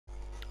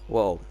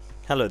Well,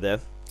 hello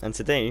there, and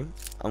today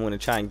I'm going to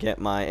try and get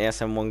my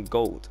ASM1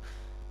 gold.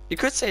 You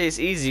could say it's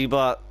easy,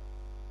 but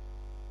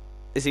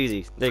it's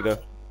easy. There you go.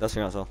 That's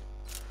the answer.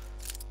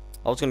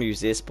 I was going to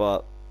use this,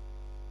 but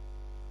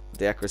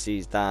the accuracy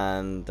is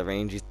down, the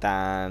range is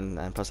down,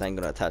 and plus I ain't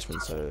got an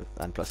attachment, so,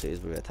 and plus it is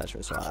with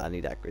attachment, so I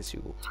need accuracy.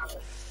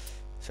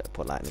 Should I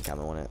put lightning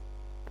camera on it?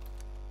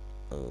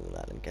 Oh,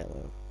 lightning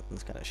camera.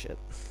 That's kind of shit.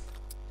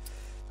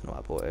 I know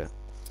I bought it.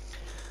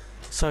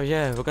 So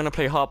yeah, we're gonna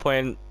play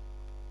Hardpoint,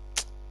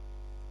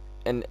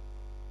 and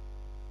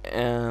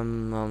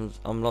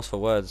I'm lost for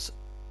words.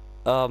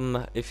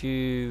 If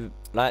you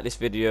like this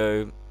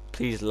video,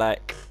 please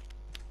like.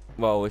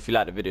 Well, if you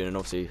like the video, then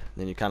obviously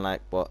then you can like.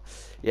 But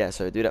yeah,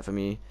 so do that for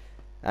me.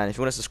 And if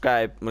you want to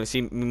subscribe, want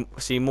to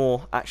see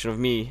more action of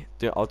me,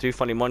 I'll do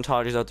funny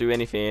montages. I'll do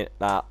anything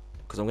that,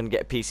 because I'm gonna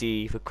get a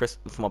PC for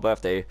my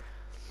birthday,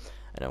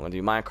 and I'm gonna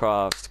do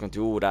Minecraft. I'm gonna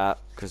do all that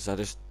because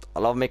I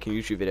love making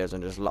YouTube videos,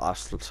 and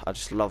I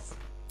just love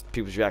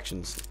people's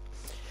reactions.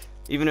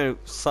 Even though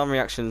some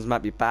reactions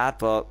might be bad,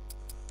 but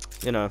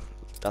you know,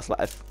 that's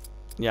life.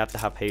 You have to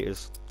have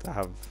haters to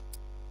have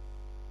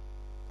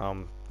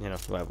you know,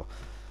 whatever.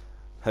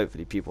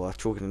 Hopefully people are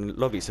talking in the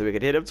lobby so we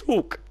can hear them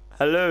talk.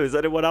 Hello, is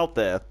anyone out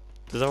there?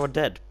 Is anyone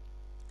dead?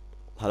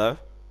 Hello?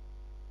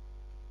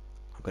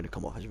 I'm gonna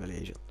come off as really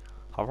Asian.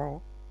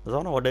 Hello? Is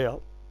anyone there?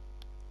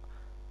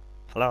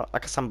 Hello?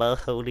 Like a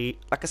somebody,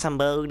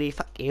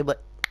 fuck you,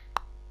 but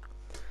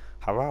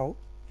hello?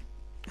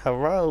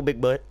 Hello, big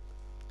butt.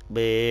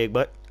 Big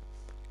butt.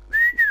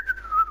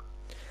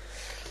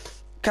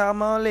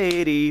 Come on,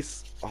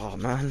 ladies. Oh,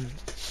 man.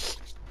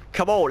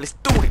 Come on, let's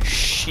do this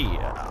shit.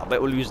 I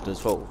bet we're losing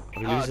as well. Are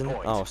we losing?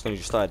 Oh, it's not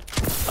just started.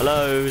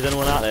 Hello, is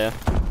anyone out there?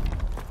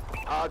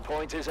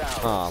 Hardpoint is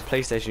out. Oh,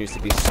 PlayStation used to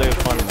be so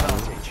fun,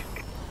 man.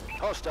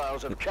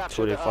 Hostiles have captured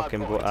So they the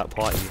fucking brought hardpoint. that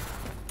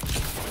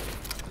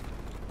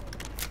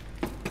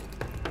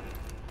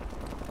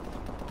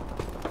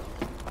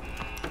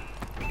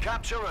party.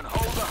 Capture and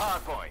hold the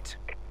hardpoint.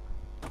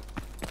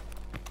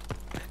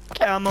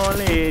 Come on,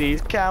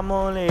 ladies. Come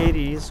on,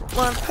 ladies.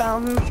 1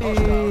 pound Hostiles have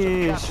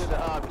fish. captured the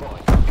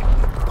hardpoint.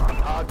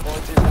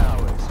 Hardpoint is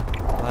ours.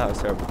 Oh, that was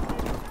terrible.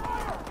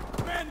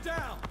 Man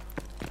down!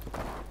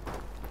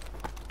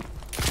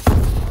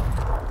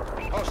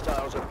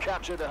 Hostiles have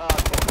captured the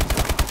hardpoint.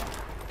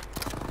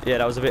 Yeah,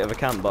 that was a bit of a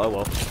camp, but oh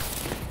well.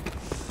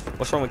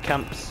 What's wrong with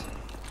camps?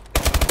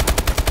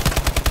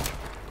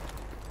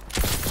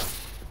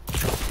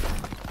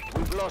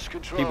 We've lost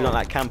control. People don't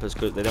like campers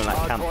because they don't like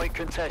camp. Hardpoint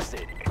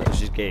contested. That's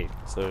just gay.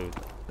 So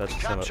that's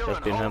just Capture that's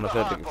and being hold the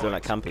homophobic if you don't hardpoint.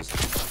 like campers.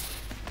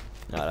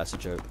 No, that's a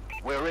joke.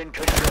 We're in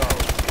control.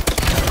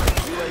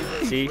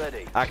 UAV See?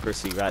 ready.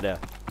 Accuracy right there.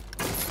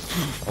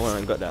 I wouldn't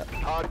have got that.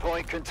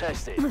 Hardpoint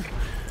contested.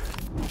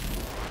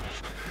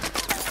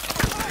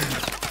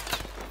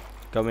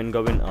 Go in,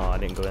 go in. Oh, I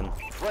didn't go in.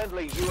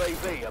 Friendly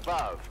UAV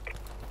above.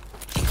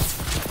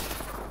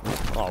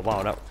 Oh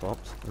wow, that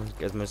flops. Let's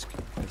get as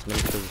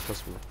many kills as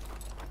possible.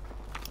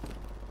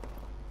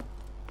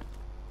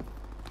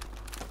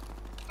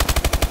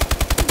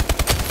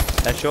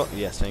 Headshot?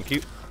 Yes, thank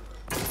you.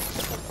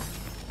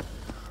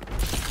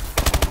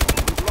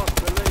 We've lost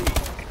the lead.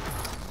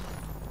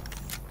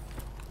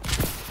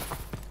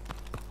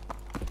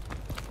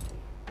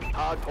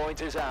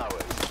 Hardpoint is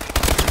ours.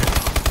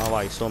 Oh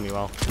wow, you saw me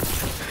well.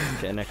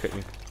 Getting there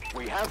quickly.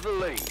 We have the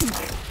lead.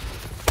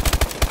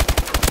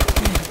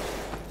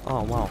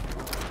 Oh wow.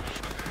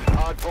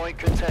 Hardpoint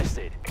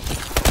contested.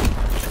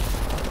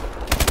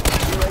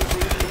 UAV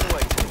being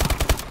waited.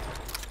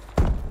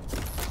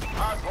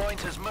 Hardpoint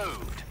has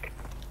moved.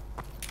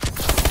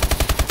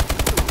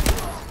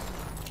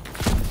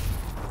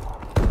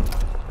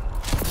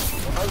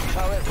 Remote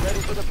turret ready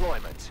for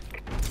deployment.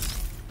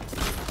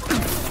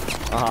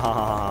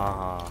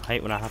 Ah, I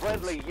hate when that happens.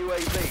 Friendly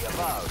UAV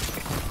above.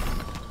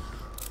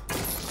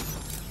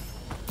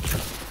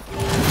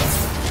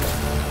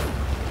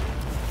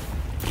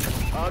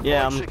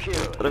 Yeah, Hardpoint I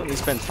secured. don't really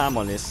spend time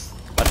on this.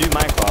 I do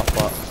Minecraft,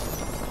 but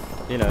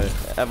you know,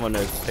 everyone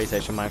knows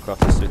PlayStation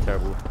Minecraft is so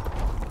terrible.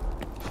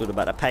 It's all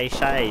about the pay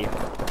shave.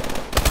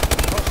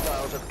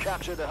 Hostiles have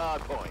captured the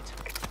hardpoint.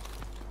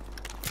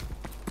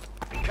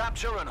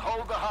 Capture and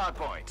hold the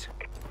hardpoint.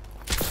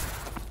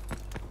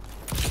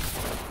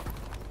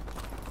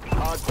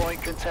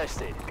 Hardpoint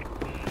contested.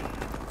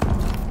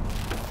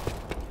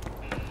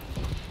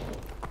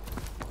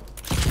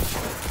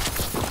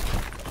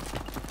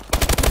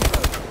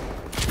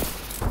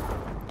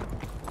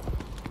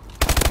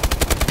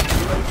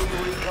 UAV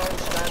recon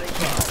standing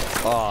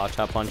by. Oh, I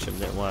tried to punch him,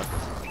 didn't work.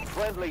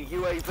 Friendly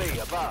UAV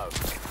above.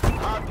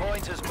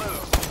 Hardpoint has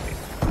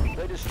moved.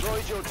 They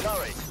destroyed your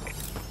turret.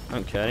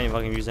 Okay, I didn't even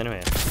fucking use it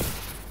anyway.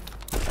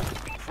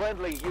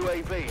 Friendly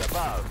UAV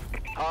above.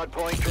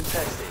 Hardpoint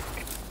contested.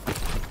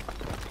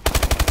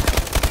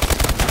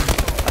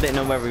 I didn't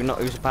know whether or not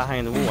he was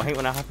behind the wall. I hate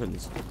when that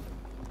happens.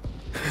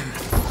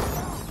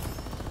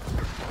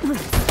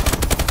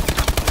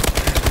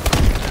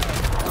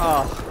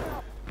 Oh.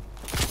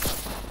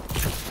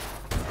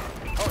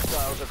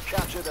 Hostiles have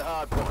captured the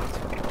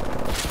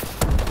hardpoint.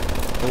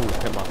 Oh,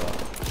 hit my car.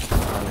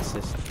 And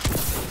assist.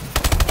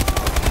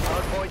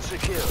 Hardpoint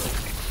secured.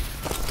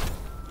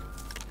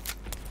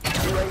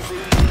 UAV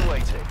is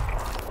waiting.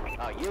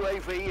 Our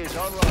UAV is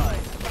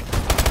online.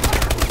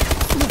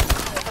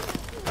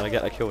 Did I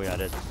get that kill? Yeah, I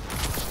did.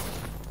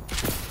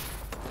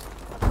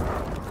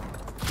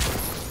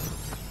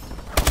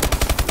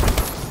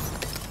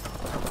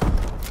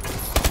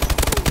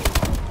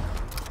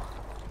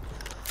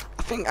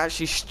 I think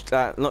actually,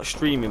 not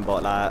streaming,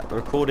 but like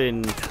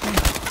recording.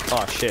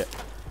 Oh shit!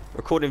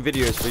 Recording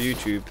videos for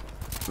YouTube.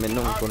 I mean,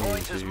 not recording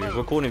videos.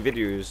 Recording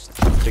videos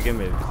to begin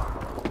with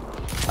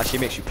actually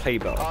makes you play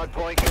better.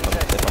 Hardpoint If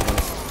contested. I'm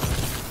honest.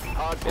 If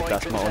Hardpoint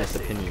that's my honest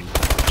contested. opinion.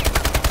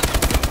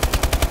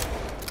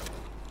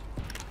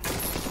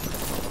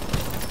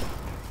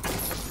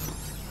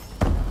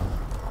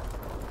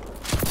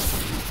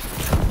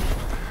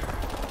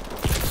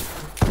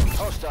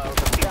 Hostiles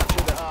have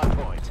captured the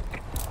hardpoint.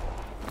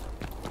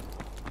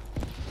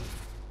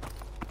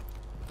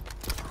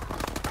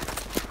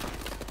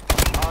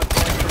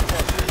 Hardpoint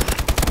contested.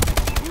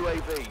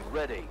 UAV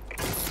ready.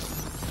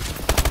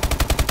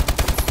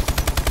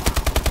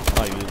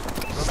 Oh, you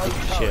Remote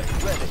shit.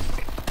 turret ready.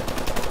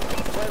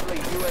 Friendly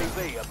UAV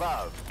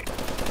above.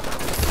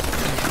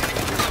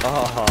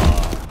 Ah.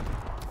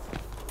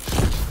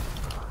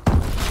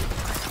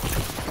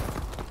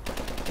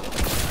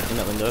 In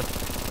that window.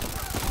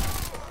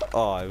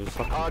 Oh, it was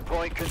fucking.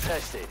 Hardpoint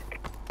contested.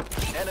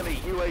 Enemy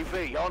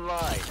UAV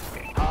online.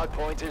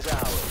 Hardpoint is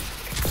ours.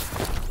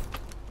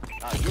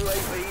 Our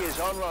UAV is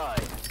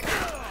online.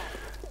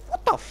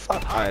 What the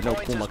fuck? Alright, no,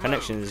 cool. My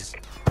connection is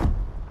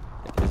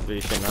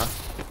really shit now.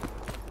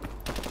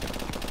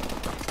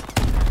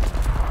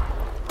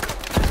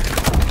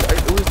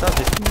 It always does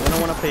this when I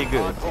want to play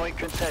good. Hardpoint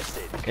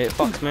contested. It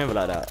fucks me over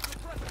like that.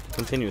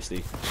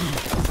 Continuously.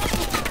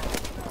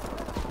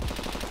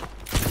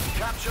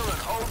 Capture and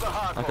hold the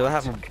hardpoint.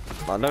 Because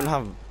I don't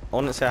have, I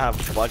wouldn't say I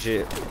have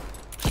budget.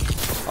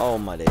 Oh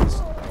my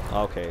days.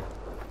 Okay.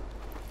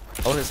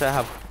 I wouldn't say I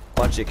have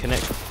budget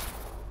connection.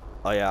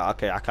 Oh yeah,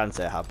 okay, I can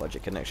say I have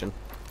budget connection.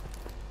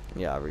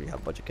 Yeah, I really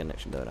have budget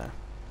connection, don't I?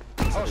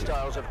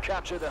 Hostiles have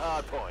captured the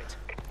hardpoint.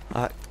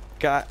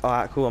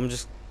 Alright, cool. I'm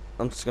just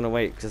gonna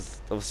wait because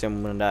obviously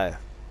I'm gonna die.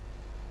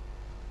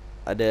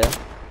 I dare.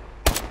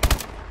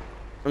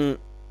 Oh,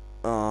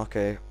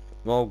 okay.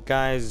 Well,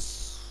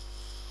 guys,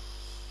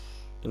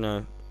 you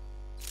know.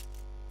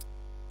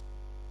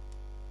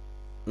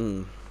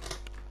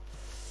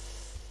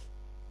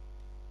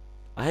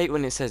 I hate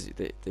when it says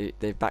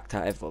they backed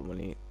out everyone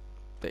when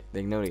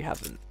they know they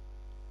haven't.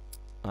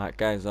 Alright,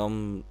 guys.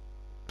 No,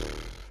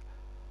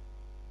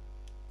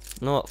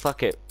 what?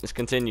 Fuck it. Let's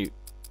continue.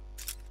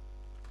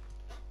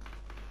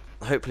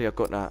 Hopefully I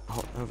got that.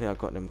 Hopefully I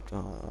got them. Oh,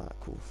 alright,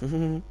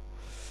 cool.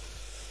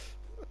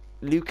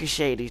 Lucas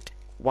shaded.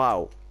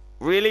 Wow.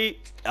 Really?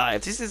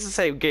 Alright, this is the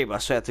same game, I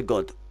swear to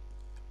God.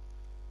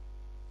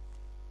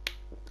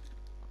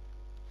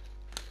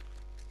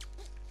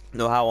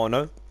 Know how I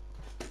know?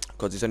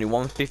 Because there's only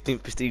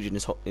 115th prestige in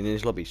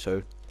this lobby,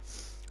 so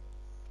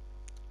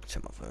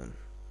check my phone.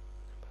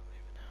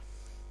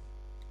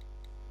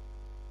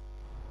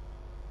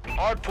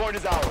 Hardpoint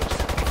is ours.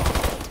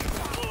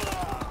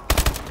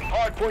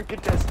 Hardpoint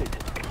contested.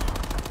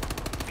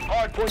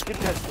 Hardpoint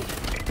contested.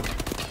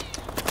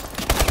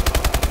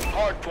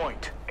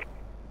 Hardpoint.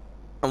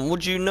 And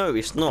would you know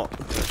it's not?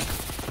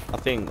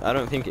 I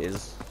don't think it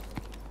is.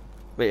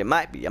 Wait, it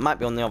might be. It might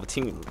be on the other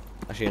team.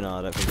 Actually, no,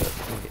 I don't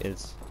think it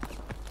is.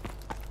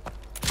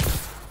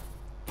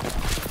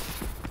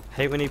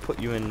 Hate when he put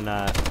you in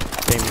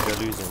games you're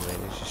losing, mate.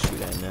 Let's just shoot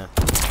that in there.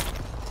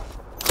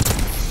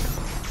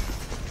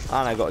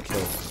 And I got a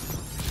kill.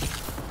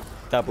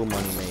 Double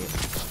money, mate.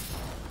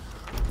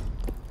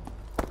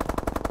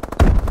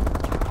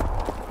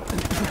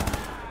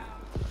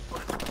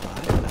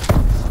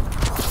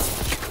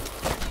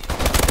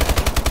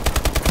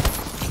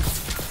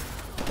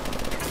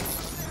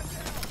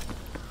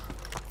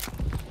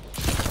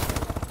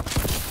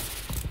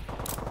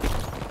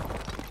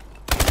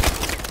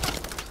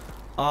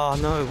 Oh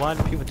no, why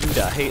do people do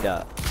that? I hate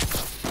that.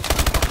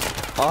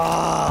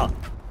 Ah!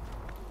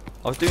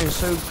 I was doing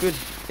so good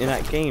in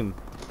that game.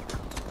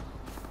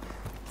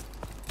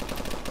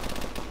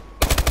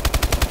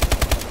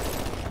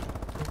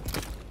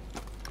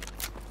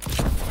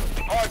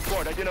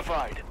 Hardpoint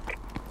identified.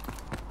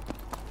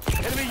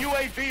 Enemy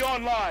UAV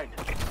online.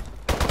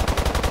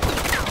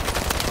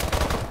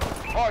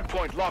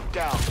 Hardpoint locked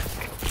down.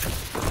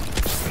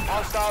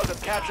 Hostiles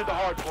have captured the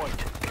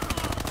hardpoint.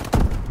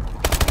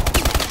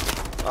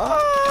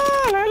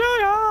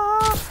 Hallelujah!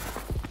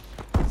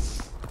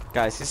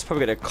 Guys, this is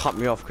probably gonna cut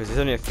me off because it's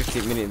only a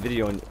 15-minute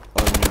video on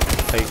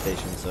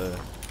PlayStation, so.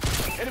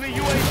 Enemy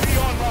UAV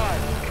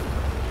online.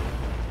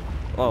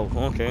 Oh,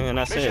 okay, and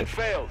that's Mission it.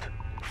 failed.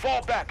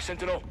 Fall back,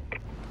 Sentinel.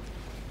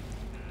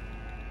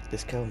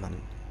 This kill, man.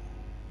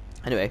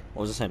 Anyway,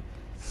 what was I saying?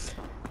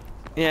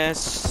 Yes.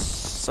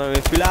 So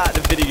if you like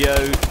the video,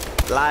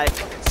 like,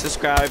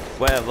 subscribe,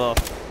 whatever.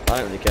 I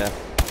don't really care.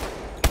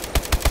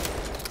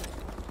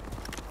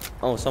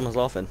 Oh, someone's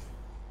laughing.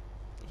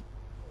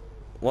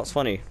 What's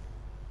funny?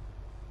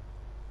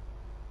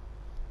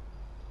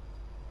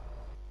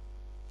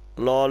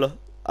 Lol.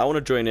 I want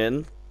to join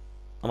in.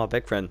 I'm a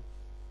big friend.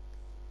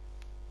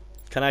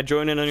 Can I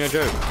join in on your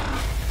joke?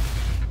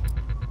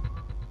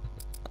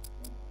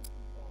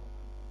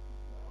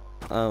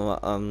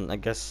 I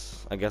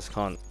guess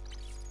can't.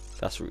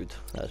 That's rude.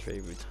 That's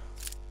very rude.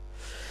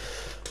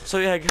 So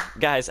yeah,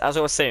 guys, as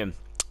I was saying,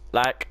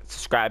 like,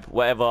 subscribe,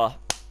 whatever.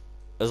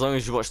 As long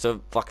as you watch the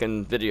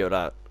fucking video,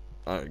 that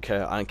I don't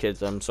care. And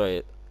kids, I'm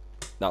sorry,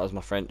 that was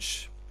my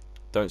French.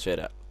 Don't say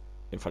that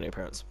in front of your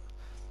parents.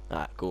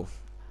 Alright, cool.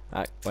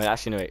 Alright, wait,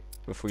 actually no, wait,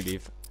 before we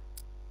leave.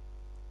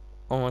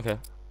 Oh, okay.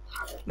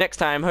 Next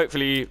time,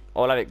 hopefully,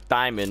 I'll have it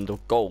diamond or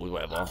gold,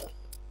 whatever.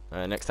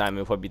 Next time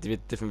it'll probably be a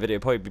different video,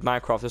 probably be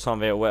Minecraft or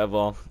something or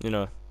whatever, you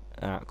know.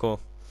 Alright, cool.